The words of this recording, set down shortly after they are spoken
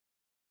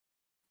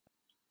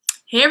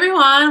Hey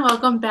everyone,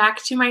 welcome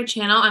back to my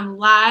channel. I'm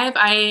live.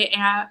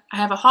 I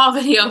have a haul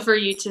video for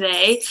you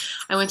today.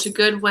 I went to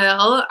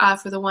Goodwill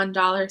for the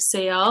 $1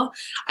 sale.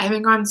 I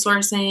haven't gone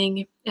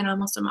sourcing in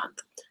almost a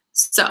month.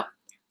 So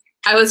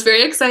I was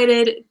very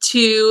excited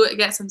to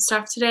get some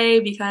stuff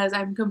today because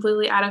I'm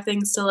completely out of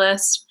things to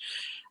list.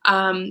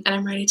 And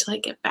I'm ready to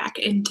get back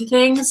into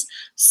things.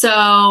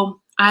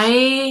 So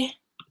I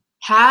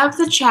have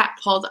the chat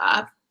pulled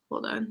up.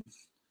 Hold on.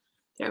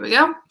 There we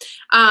go.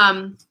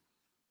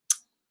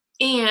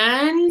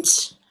 And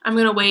I'm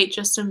going to wait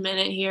just a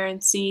minute here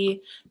and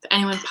see if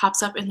anyone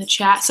pops up in the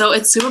chat. So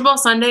it's Super Bowl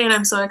Sunday, and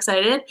I'm so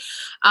excited.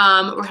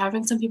 We're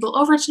having some people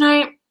over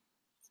tonight.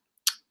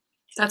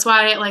 That's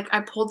why I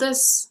pulled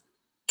this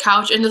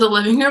couch into the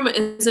living room. It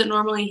isn't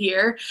normally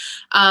here.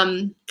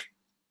 But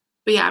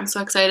yeah, I'm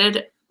so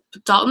excited.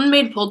 Dalton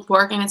made pulled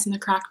pork, and it's in the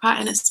crock pot,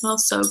 and it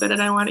smells so good,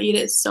 and I want to eat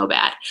it so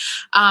bad.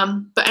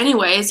 But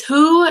anyways,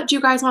 who do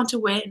you guys want to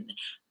win?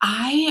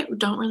 I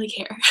don't really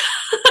care.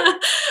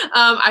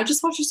 I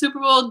just watch the Super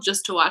Bowl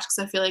just to watch because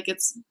I feel like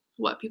it's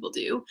what people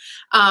do.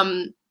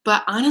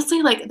 But honestly,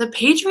 the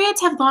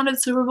Patriots have gone to the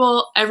Super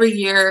Bowl every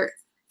year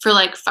for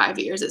 5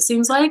 years, it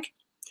seems like.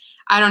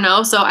 I don't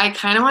know, so I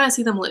kind of want to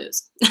see them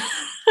lose.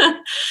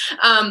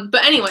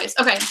 But anyways,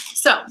 okay,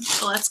 so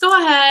let's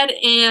go ahead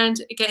and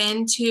get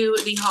into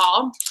the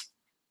haul.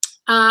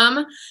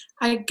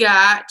 I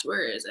got,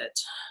 where is it?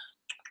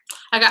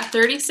 I got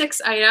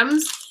 36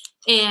 items,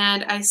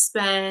 and I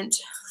spent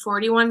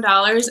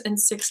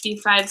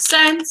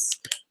 $41.65.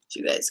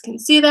 You guys can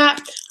see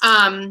that.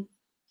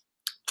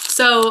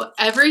 So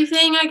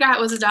everything I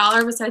got was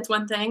 $1 besides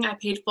one thing I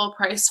paid full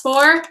price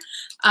for.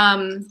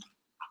 So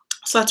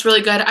that's really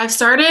good. I've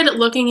started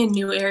looking in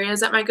new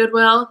areas at my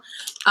Goodwill.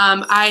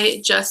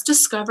 I just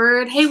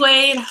discovered, hey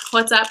Wade,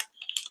 what's up?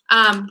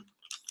 I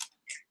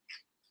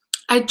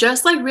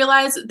just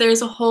realized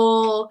there's a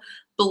whole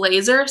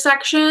blazer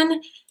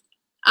section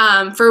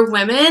for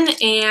women,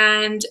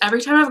 and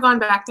every time I've gone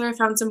back there, I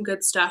found some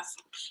good stuff.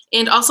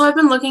 And also I've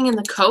been looking in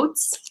the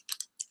coats,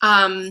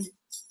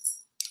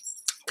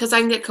 because I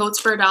can get coats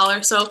for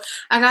 $1. So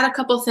I got a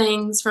couple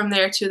things from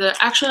there too. The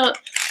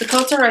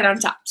coats are right on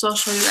top, so I'll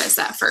show you guys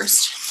that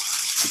first.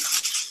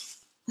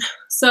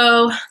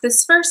 So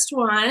this first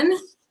one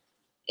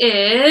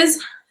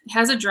it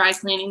has a dry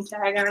cleaning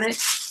tag on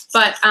it,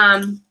 but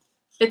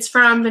it's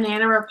from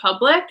Banana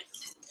Republic,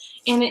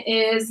 and it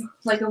is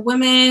a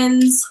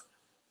women's,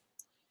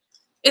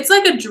 it's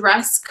like a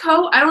dress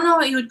coat. I don't know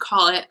what you would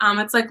call it.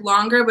 It's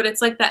longer, but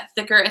it's that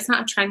thicker. It's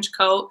not a trench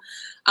coat.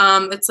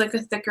 It's a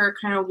thicker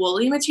kind of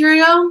woolly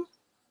material.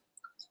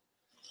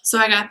 So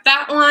I got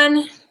that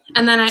one.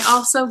 And then I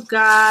also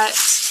got,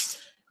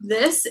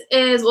 this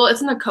is, well, it's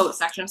in the coat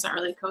section. It's not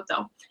really a coat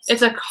though.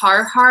 It's a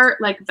Carhartt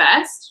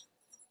vest.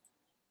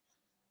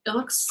 It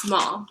looks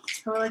small.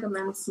 It's probably a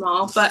men's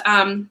small, but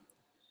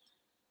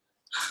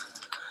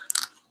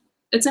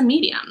it's a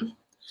medium,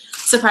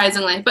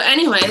 surprisingly. But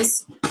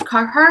anyways,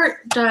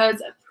 Carhartt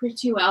does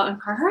pretty well, and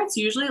Carhartt's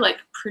usually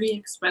pretty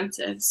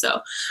expensive, so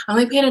I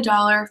only paid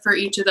 $1 for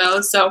each of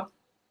those, so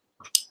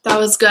that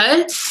was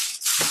good.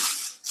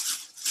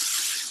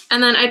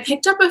 And then I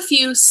picked up a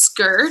few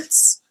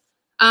skirts,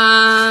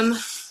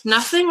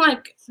 nothing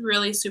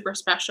really super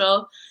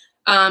special,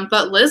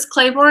 but Liz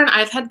Claiborne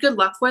I've had good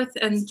luck with,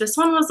 and this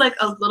one was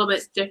a little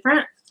bit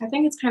different. I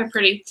think it's kind of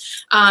pretty.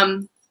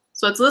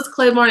 So it's Liz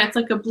Claiborne. It's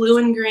a blue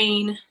and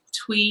green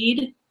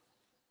tweed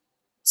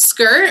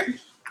skirt.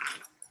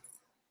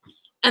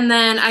 And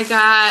then I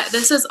got,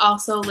 this is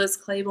also Liz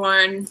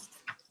Claiborne,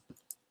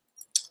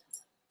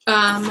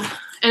 and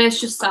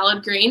it's just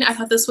solid green. I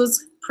thought this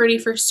was pretty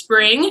for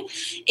spring,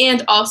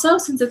 and also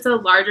since it's a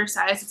larger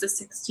size, it's a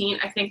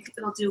 16, I think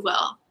it'll do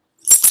well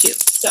too.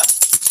 So,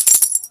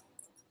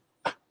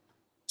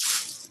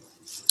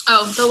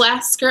 oh, the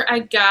last skirt I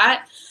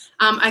got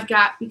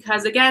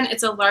because again,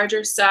 it's a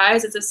larger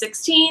size, it's a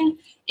 16,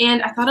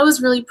 and I thought it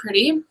was really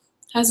pretty. It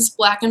has this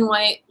black and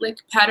white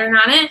pattern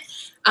on it,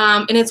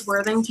 and it's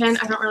Worthington.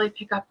 I don't really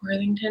pick up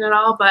Worthington at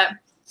all, but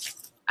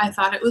I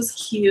thought it was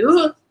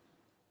cute.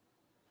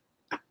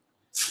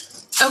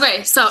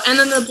 Okay, so, and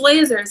then the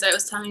blazers I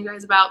was telling you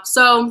guys about.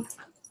 So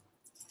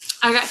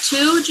I got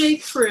 2 J.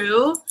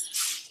 Crew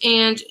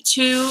and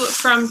 2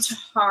 from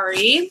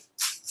Tahari.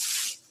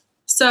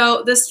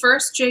 So this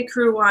first J.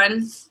 Crew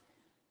one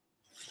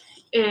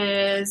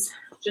is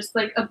just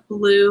a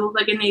blue,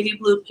 a navy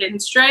blue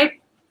pinstripe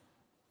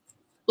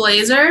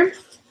blazer.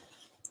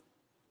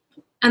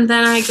 And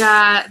then I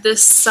got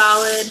this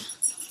solid,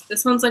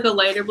 this one's a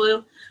lighter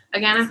blue.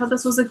 Again, I thought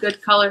this was a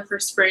good color for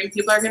spring.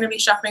 People are going to be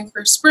shopping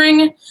for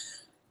spring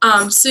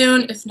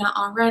soon, if not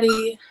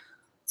already.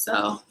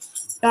 So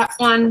that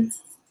one.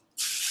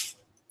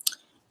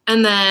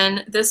 And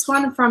then this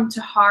one from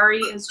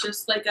Tahari is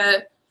just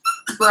a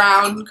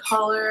brown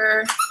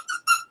color.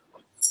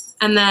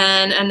 And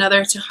then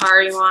another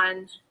Tahari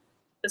one.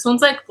 This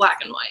one's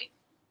black and white.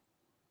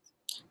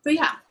 But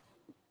yeah,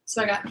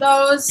 so I got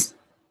those.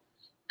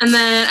 And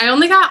then I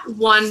only got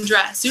one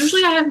dress.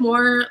 Usually I have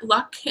more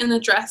luck in the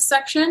dress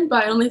section,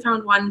 but I only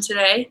found one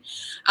today.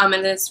 And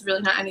it's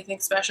really not anything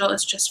special.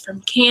 It's just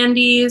from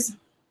Candies.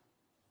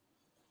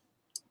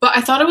 But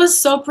I thought it was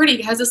so pretty.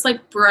 It has this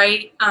like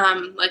bright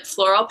like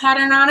floral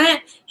pattern on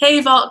it. Hey,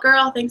 Vault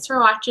Girl, thanks for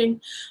watching.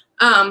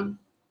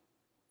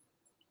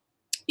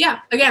 Yeah,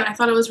 again, I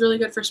thought it was really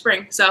good for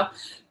spring. So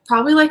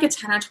probably like a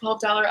 $10 or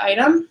 $12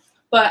 item.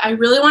 But I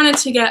really wanted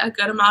to get a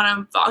good amount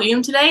of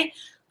volume today.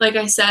 Like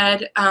I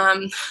said,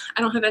 I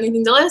don't have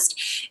anything to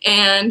list,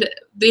 and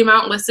the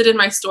amount listed in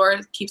my store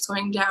keeps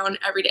going down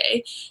every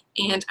day,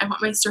 and I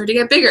want my store to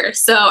get bigger.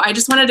 So I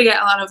just wanted to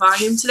get a lot of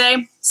volume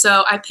today.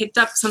 So I picked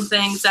up some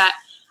things that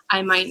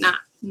I might not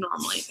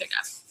normally pick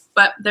up,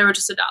 but they were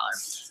just $1.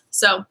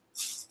 So,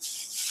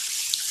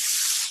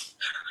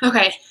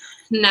 okay,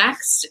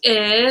 next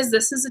is,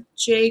 this is a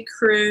J.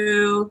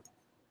 Crew,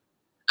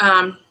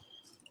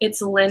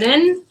 it's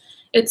linen.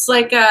 It's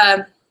like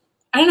a,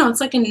 I don't know,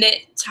 it's like a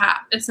knit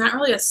top. It's not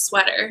really a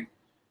sweater.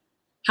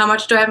 How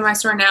much do I have in my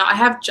store now? I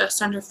have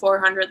just under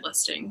 400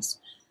 listings.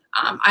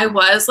 I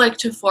was like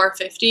to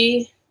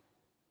 450.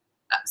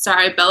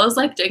 Sorry, Bella's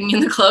like digging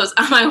in the clothes.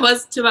 I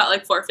was to about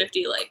like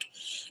 450 like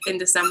in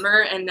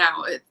December, and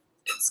now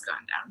it's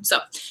gone down. So,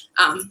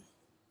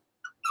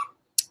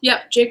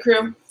 yep, J.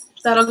 Crew.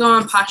 That'll go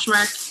on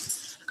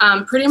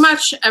Poshmark. Pretty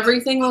much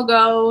everything will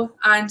go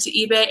onto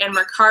eBay and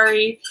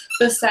Mercari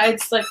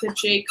besides like the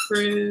J.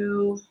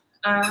 Crew.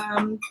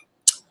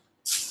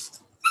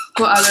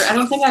 What other? I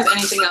don't think I have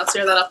anything else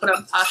here that I'll put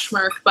on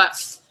Poshmark,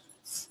 but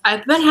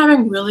I've been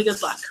having really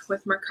good luck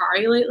with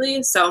Mercari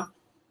lately. So,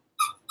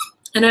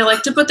 and I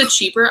like to put the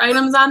cheaper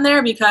items on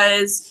there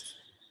because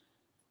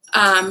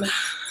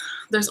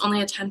there's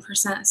only a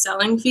 10%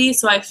 selling fee,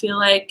 so I feel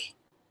like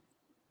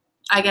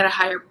I get a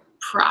higher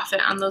profit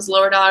on those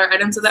lower dollar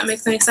items, if that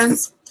makes any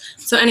sense.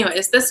 So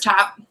anyways, this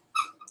top,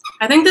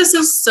 I think this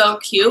is so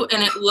cute,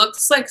 and it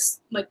looks like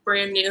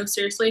brand new.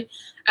 Seriously,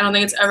 I don't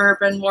think it's ever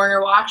been worn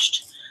or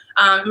washed.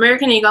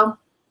 American Eagle,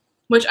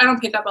 which I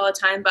don't pick up all the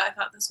time, but I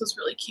thought this was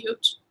really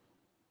cute.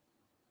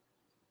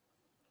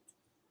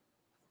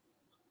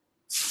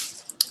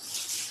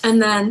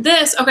 And then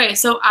this, okay,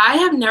 so I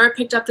have never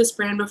picked up this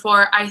brand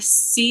before. I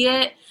see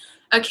it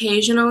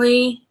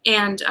occasionally,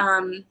 and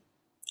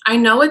I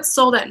know it's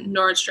sold at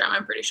Nordstrom,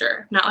 I'm pretty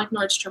sure. Not like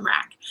Nordstrom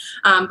Rack,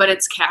 but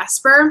it's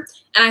Casper,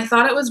 and I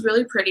thought it was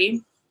really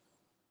pretty.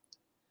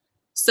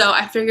 So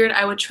I figured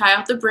I would try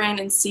out the brand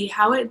and see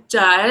how it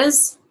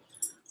does.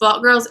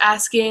 Vault Girl's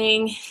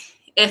asking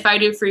if I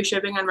do free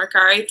shipping on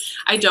Mercari.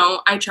 I don't.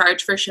 I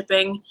charge for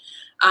shipping.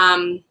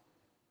 And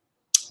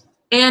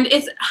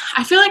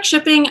I feel like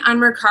shipping on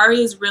Mercari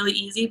is really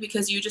easy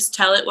because you just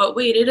tell it what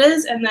weight it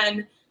is, and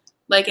then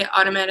like it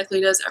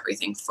automatically does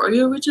everything for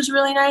you, which is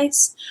really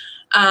nice.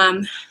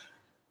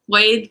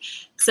 Wade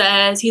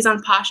says he's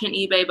on Posh and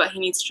eBay, but he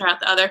needs to try out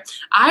the other.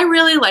 I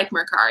really like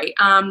Mercari.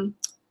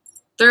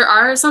 There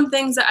are some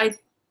things that I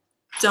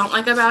don't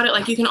like about it.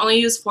 Like you can only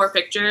use 4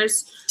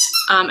 pictures,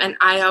 and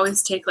I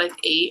always take like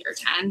 8 or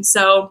 10.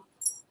 So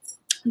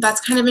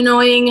that's kind of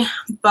annoying,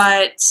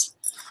 but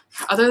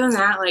other than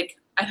that, like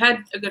I've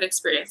had a good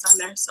experience on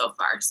there so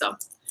far. So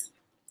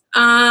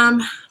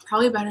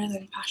probably better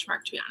than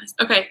Poshmark, to be honest.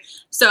 Okay,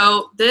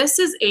 so this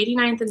is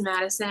 89th and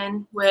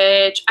Madison,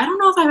 which I don't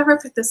know if I've ever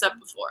picked this up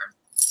before.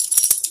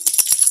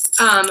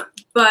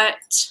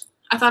 But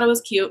I thought it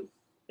was cute.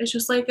 It's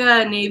just like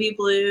a navy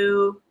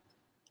blue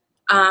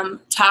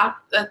top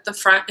at the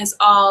front is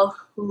all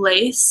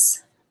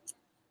lace.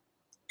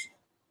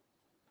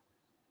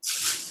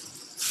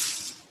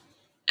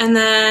 And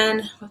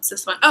then, what's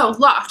this one? Oh,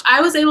 Loft.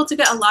 I was able to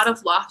get a lot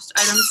of Loft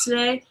items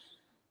today.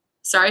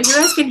 Sorry if you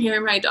guys can hear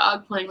my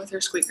dog playing with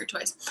her squeaker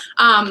toys.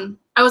 I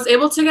was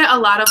able to get a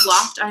lot of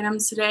Loft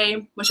items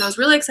today, which I was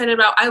really excited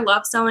about. I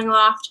love selling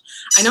Loft.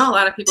 I know a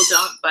lot of people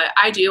don't, but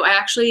I do. I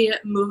actually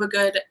move a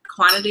good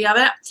quantity of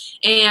it.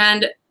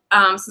 And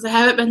since I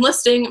haven't been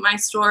listing, my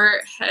store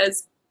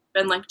has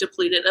been like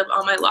depleted of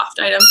all my Loft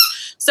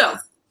items. So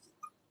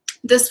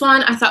this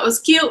one I thought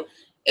was cute.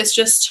 It's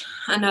just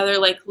another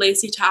like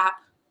lacy top,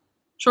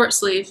 short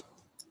sleeve.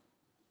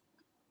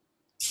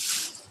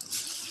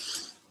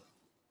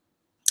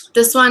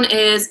 This one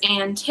is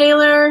Ann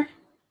Taylor.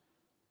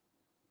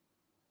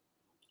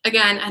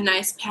 Again, a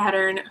nice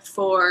pattern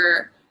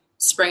for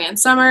spring and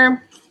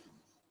summer.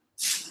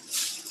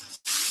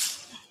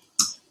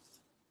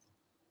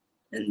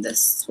 And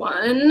this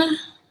one,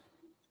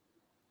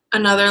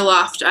 another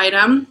Loft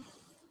item.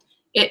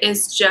 It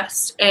is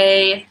just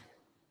a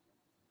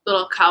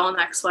little cowl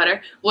neck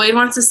sweater. Wade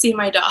wants to see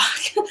my dog.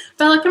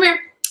 Bella, come here.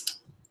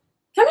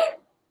 Come here.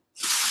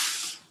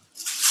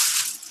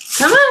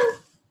 Come on.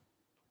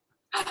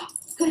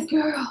 Good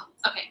girl.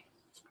 Okay.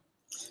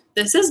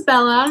 This is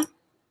Bella.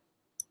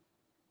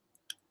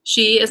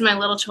 She is my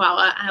little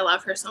chihuahua. I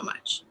love her so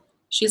much.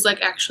 She's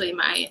like actually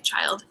my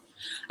child.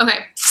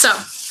 Okay, so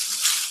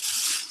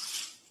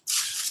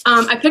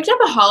I picked up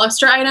a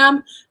Hollister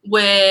item,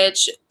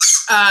 which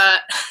I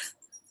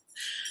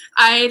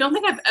don't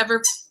think I've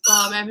ever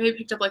I maybe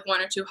picked up like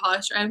 1 or 2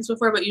 Hollister items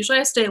before, but usually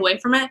I stay away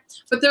from it.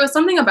 But there was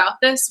something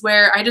about this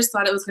where I just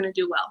thought it was going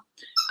to do well.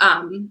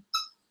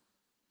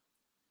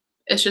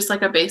 It's just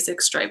like a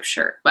basic striped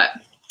shirt, but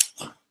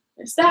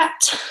there's that.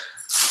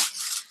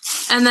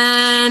 And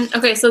then,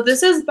 okay, so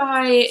this is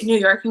by New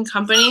York &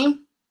 Company.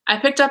 I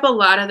picked up a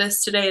lot of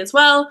this today as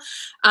well.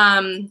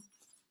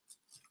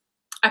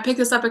 I pick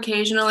this up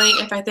occasionally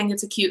if I think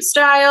it's a cute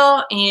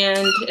style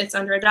and it's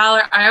under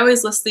 $1. I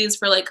always list these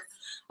for like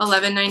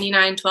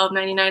 $11.99,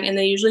 $12.99, and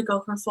they usually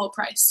go for full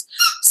price.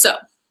 So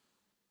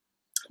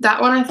that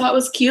one I thought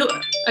was cute.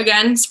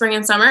 Again, spring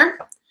and summer.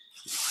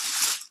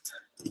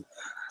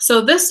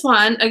 So this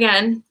one,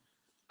 again,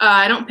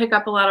 I don't pick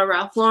up a lot of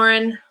Ralph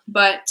Lauren,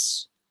 but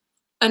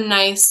a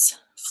nice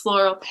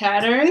floral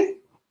pattern.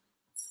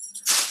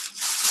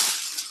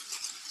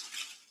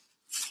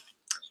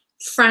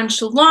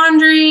 French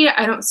Laundry.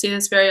 I don't see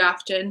this very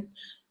often,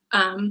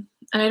 and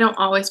I don't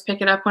always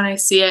pick it up when I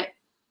see it,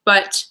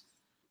 but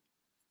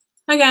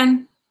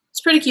again,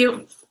 it's pretty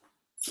cute.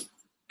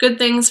 Good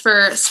things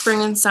for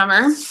spring and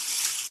summer.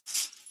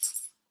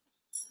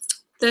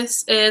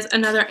 This is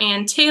another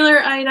Ann Taylor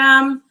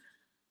item.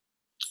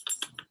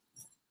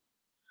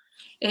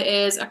 It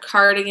is a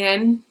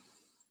cardigan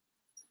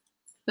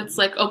that's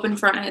like open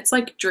front. It's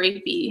like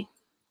drapey.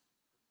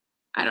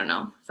 I don't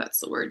know if that's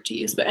the word to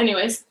use, but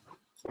anyways.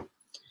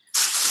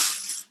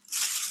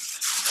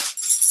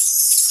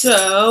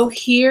 So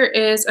here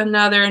is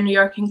another New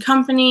York &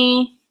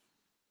 Company.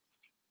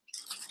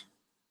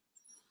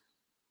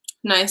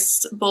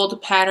 Nice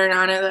bold pattern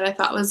on it that I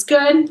thought was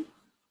good.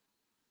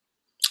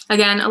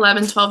 Again,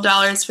 $11,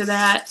 $12 for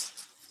that.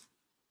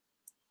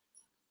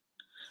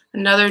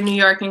 Another New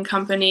York &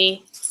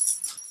 Company.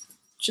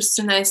 Just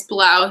a nice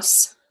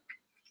blouse.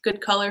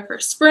 Good color for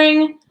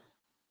spring.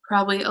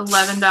 Probably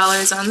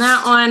 $11 on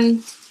that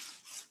one.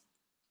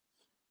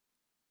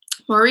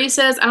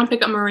 Maurice's. I don't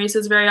pick up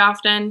Maurice's very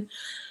often.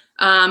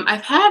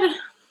 I've had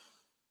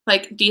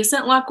like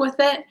decent luck with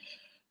it,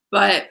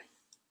 but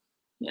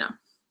you know,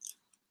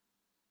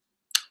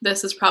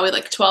 this is probably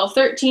like $12,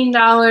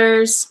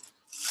 $13.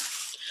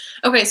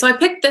 Okay, so I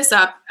picked this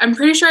up. I'm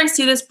pretty sure I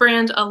see this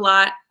brand a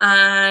lot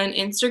on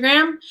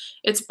Instagram.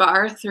 It's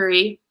Bar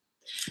 3,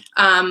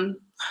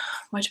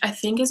 which I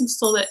think is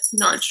sold at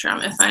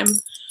Nordstrom, if I'm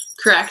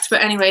correct.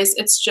 But anyways,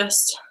 it's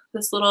just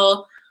this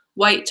little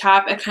white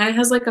top. It kind of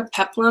has like a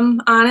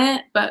peplum on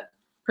it, but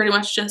pretty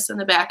much just in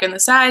the back and the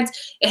sides.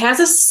 It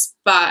has a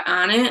spot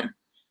on it,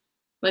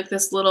 like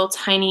this little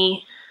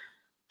tiny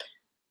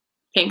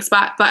pink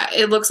spot, but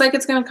it looks like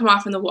it's going to come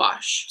off in the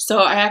wash. So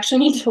I actually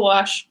need to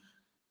wash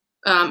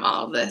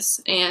all of this,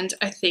 and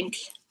I think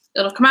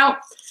it'll come out.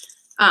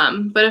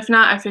 But if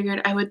not, I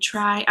figured I would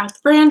try out the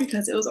brand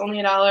because it was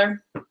only $1.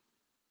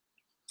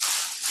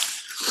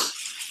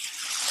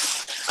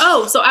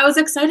 Oh, so I was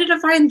excited to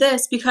find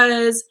this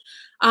because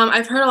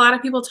I've heard a lot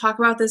of people talk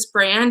about this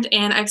brand,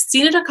 and I've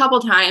seen it a couple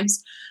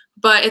times,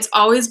 but it's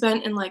always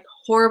been in like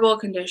horrible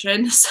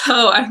condition,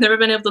 so I've never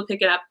been able to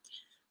pick it up.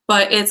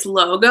 But it's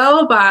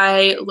Logo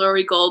by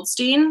Lori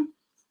Goldstein.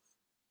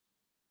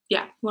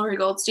 Yeah, Lori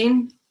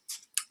Goldstein.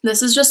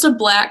 This is just a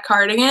black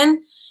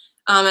cardigan,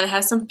 and it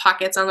has some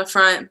pockets on the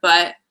front,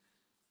 but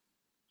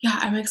yeah,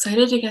 I'm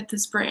excited to get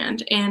this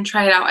brand and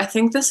try it out. I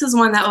think this is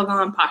one that will go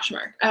on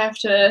Poshmark. I have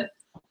to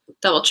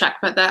double check,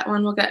 but that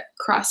one will get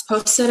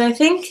cross-posted, I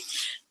think.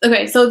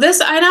 Okay, so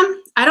this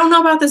item, I don't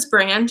know about this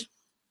brand.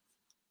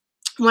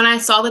 When I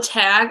saw the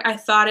tag, I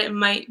thought it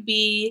might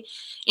be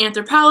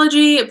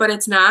Anthropologie, but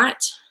it's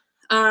not.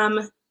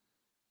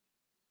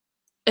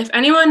 If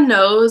anyone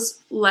knows,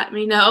 let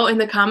me know in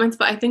the comments,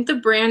 but I think the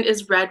brand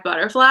is Red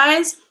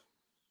Butterflies.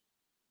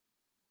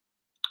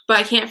 But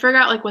I can't figure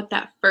out like what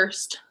that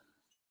first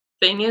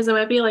thing is. It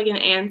might be like an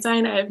and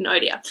sign. I have no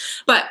idea.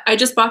 But I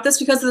just bought this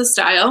because of the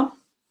style.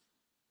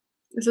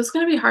 Is this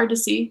going to be hard to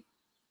see?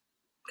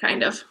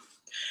 Kind of.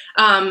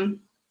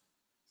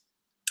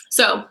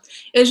 So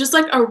it's just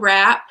like a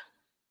wrap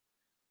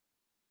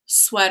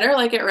sweater,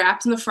 like it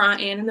wraps in the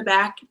front and in the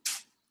back.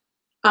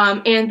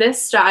 And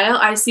this style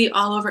I see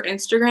all over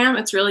Instagram.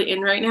 It's really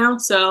in right now.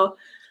 So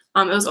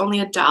it was only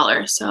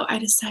 $1. So I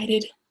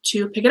decided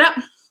to pick it up.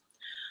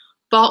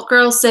 Vault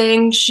Girl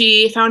saying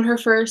she found her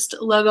first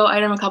Logo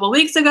item a couple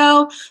weeks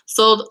ago,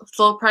 sold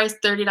full price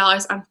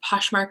 $30 on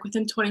Poshmark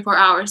within 24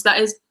 hours. That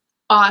is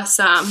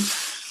awesome.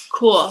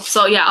 Cool.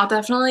 So yeah, I'll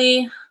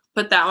definitely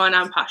put that one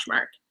on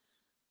Poshmark.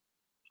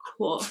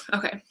 Cool.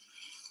 Okay.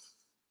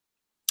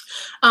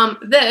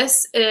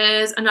 This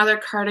is another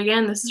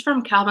cardigan. This is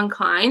from Calvin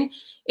Klein.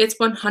 It's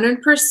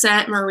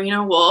 100%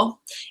 merino wool.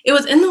 It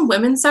was in the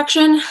women's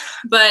section,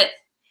 but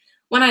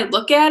when I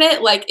look at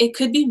it, like it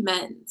could be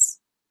men's,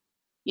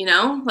 you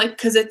know, like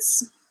because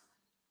it's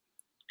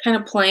kind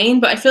of plain,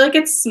 but I feel like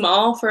it's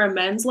small for a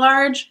men's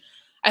large.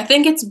 I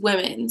think it's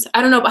women's.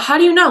 I don't know, but how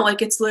do you know?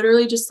 Like it's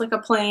literally just like a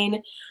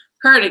plain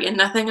cardigan,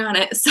 nothing on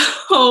it.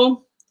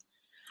 So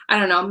I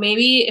don't know.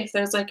 Maybe if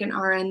there's like an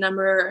RN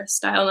number or a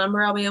style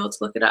number, I'll be able to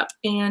look it up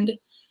and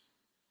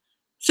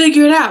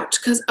figure it out,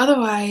 because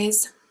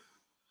otherwise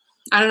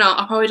I don't know.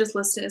 I'll probably just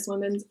list it as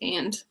women's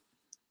and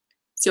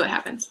see what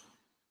happens.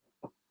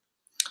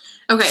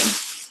 Okay.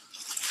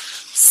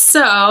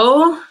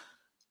 So,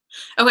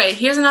 okay,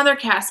 here's another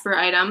Casper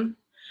item.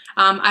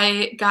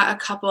 I got a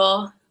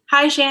couple.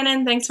 Hi,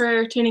 Shannon. Thanks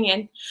for tuning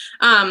in.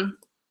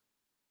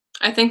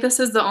 I think this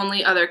is the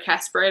only other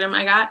Casper item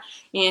I got,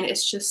 and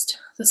it's just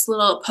this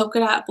little polka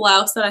dot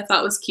blouse that I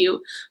thought was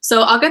cute.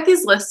 So I'll get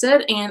these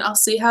listed, and I'll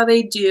see how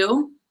they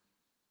do.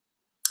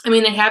 I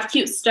mean, they have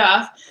cute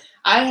stuff.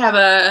 I have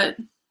a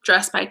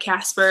dress by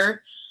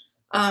Casper.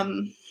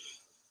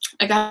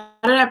 I got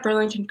it at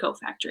Burlington Coat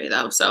Factory,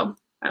 though, so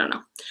I don't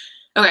know.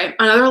 Okay,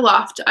 another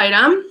loft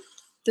item.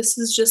 This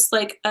is just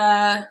like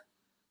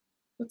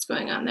what's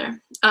going on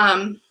there?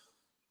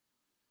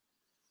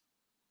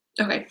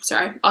 Okay,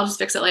 sorry. I'll just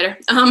fix it later.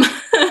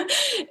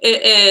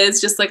 It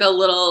is just like a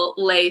little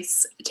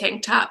lace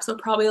tank top, so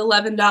probably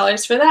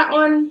 $11 for that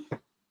one.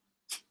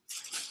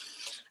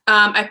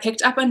 I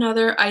picked up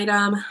another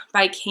item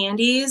by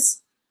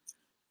Candies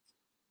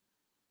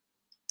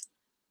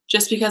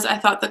just because I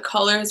thought the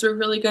colors were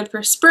really good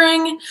for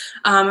spring.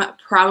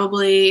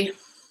 Probably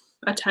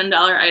a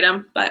 $10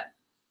 item, but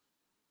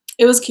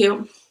it was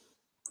cute.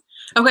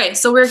 Okay,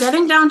 so we're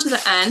getting down to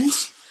the end.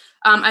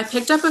 I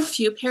picked up a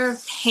few pair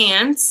of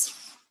pants.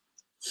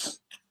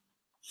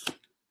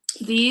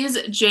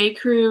 These J.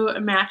 Crew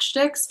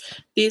matchsticks,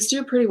 these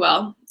do pretty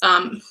well.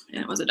 And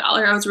it was $1.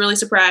 I was really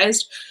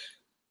surprised.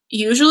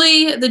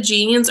 Usually the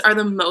jeans are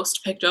the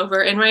most picked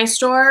over in my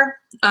store.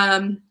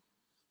 And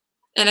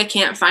I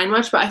can't find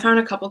much, but I found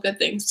a couple good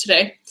things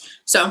today.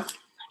 So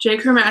J.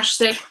 Crew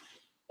matchstick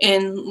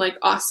in like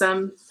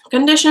awesome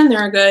condition.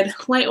 They're a good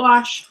light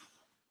wash.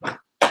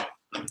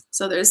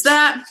 So there's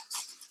that.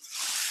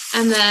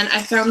 And then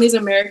I found these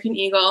American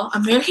Eagle.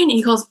 American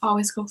Eagles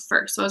always go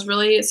first, so I was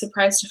really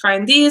surprised to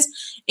find these.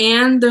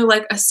 And they're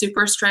like a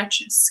super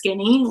stretch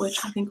skinny, which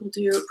I think will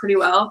do pretty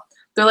well.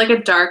 They're like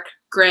a dark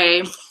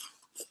gray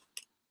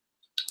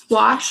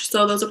wash,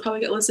 so those will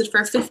probably get listed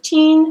for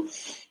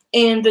 $15.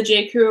 And the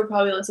J. Crew will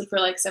probably listed for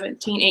like $17,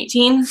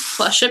 $18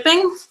 plus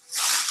shipping.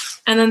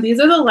 And then these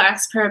are the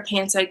last pair of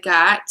pants I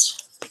got.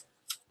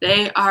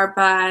 They are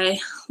by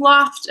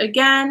Loft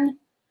again.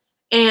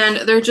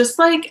 And they're just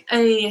like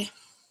a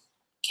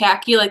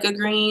khaki, like a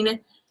green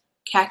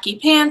khaki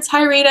pants.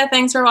 Hi Rita,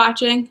 thanks for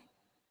watching.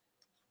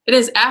 It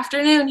is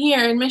afternoon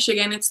here in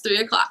Michigan. It's 3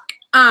 o'clock.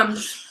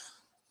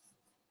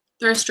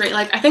 They're a straight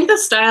leg. I think the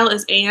style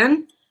is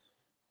Anne.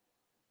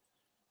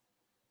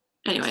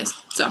 Anyways,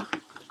 so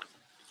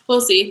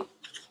we'll see.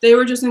 They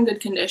were just in good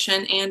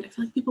condition, and I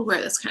feel like people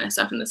wear this kind of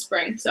stuff in the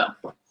spring. So,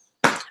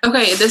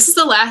 okay, this is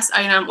the last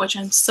item, which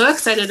I'm so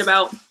excited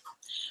about.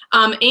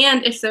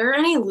 And if there are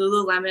any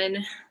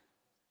Lululemon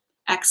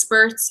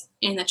experts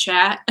in the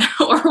chat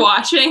or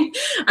watching,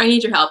 I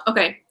need your help.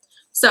 Okay,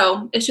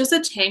 so it's just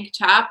a tank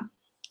top.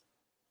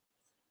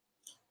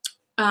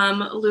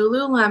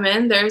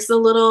 Lululemon, there's the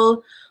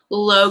little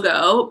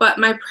logo, but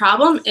my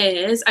problem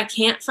is I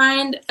can't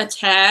find a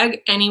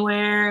tag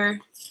anywhere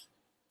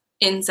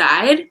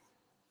inside.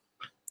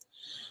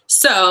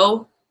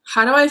 So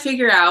how do I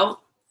figure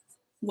out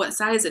what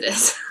size it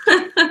is?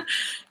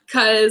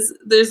 Because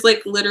there's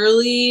like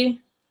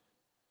literally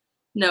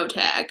no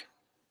tag.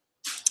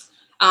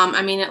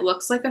 I mean, it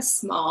looks like a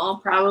small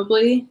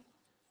probably,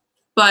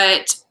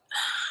 but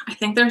I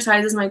think their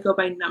sizes might go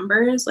by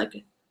numbers,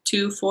 like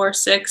 2, 4,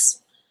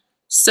 6.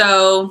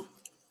 So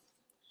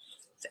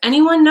if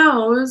anyone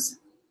knows,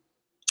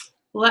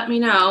 let me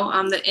know.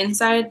 The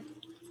inside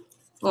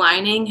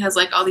lining has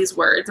like all these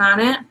words on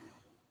it.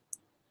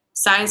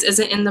 Size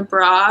isn't in the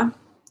bra.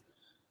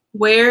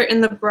 Where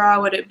in the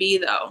bra would it be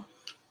though?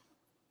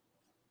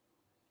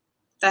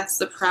 That's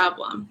the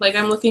problem. Like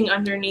I'm looking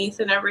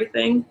underneath and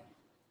everything.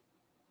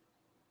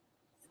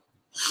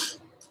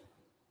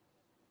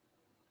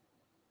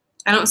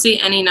 I don't see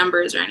any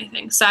numbers or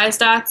anything. Size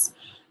dots,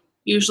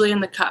 usually in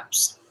the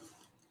cups.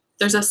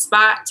 There's a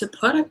spot to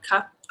put a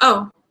cup.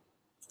 Oh,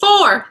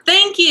 4.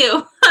 Thank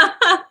you.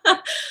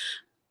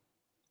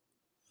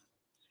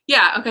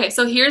 Yeah, okay,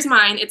 so here's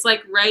mine. It's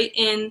like right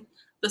in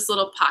this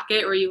little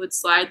pocket where you would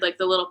slide like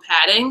the little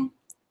padding.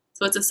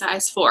 So it's a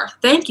size 4.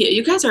 Thank you.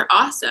 You guys are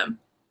awesome.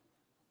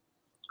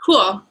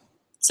 Cool.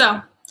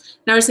 So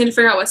now I just need to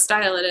figure out what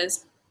style it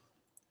is.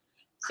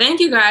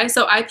 Thank you guys.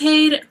 So I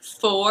paid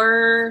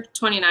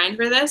 $4.29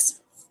 for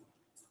this.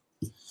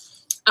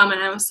 And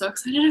I was so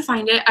excited to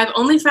find it. I've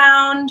only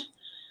found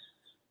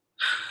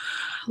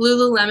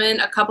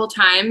Lululemon a couple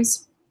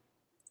times,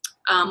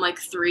 like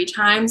 3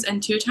 times,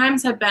 and 2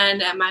 times have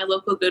been at my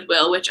local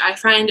Goodwill, which I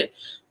find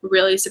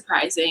really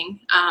surprising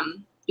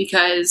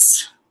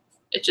because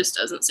it just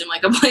doesn't seem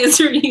like a place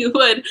where you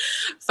would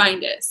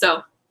find it.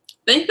 So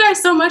thank you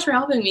guys so much for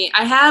helping me.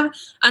 I have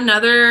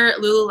another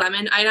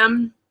Lululemon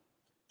item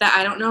that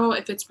I don't know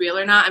if it's real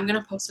or not. I'm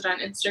going to post it on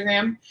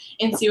Instagram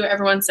and see what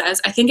everyone says.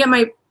 I think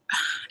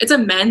it's a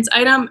men's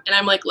item, and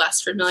I'm like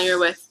less familiar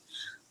with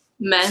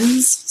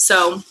men's,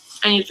 so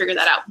I need to figure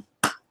that out.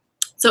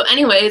 So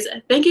anyways,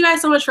 thank you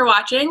guys so much for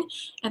watching,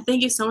 and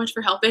thank you so much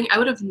for helping. I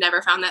would have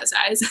never found that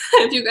size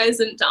if you guys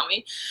didn't tell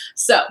me.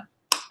 So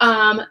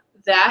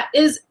that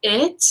is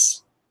it.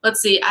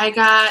 Let's see, I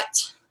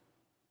got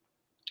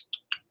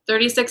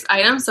 36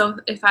 items, so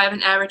if I have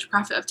an average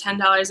profit of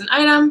 $10 an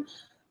item,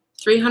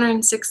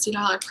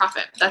 $360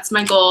 profit. That's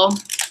my goal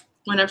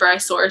whenever I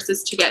source,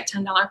 is to get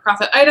 $10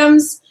 profit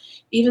items.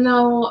 Even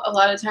though a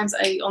lot of times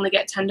I only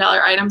get $10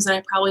 items and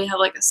I probably have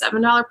like a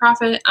 $7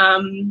 profit,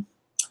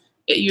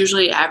 it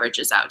usually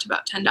averages out to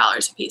about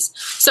 $10 a piece.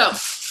 So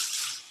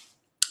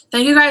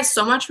thank you guys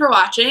so much for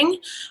watching.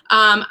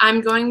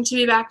 I'm going to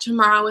be back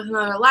tomorrow with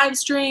another live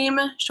stream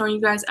showing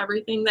you guys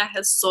everything that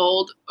has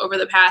sold over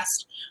the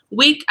past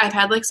week. I've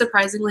had like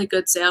surprisingly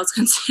good sales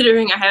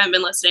considering I haven't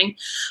been listing.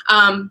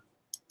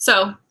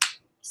 So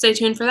stay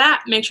tuned for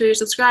that. Make sure you're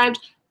subscribed.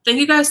 Thank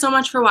you guys so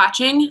much for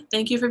watching.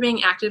 Thank you for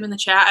being active in the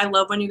chat. I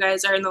love when you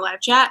guys are in the live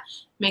chat.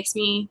 It makes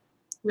me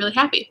really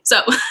happy.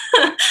 So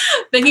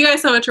thank you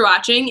guys so much for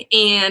watching,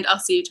 and I'll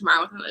see you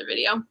tomorrow with another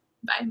video.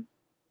 Bye.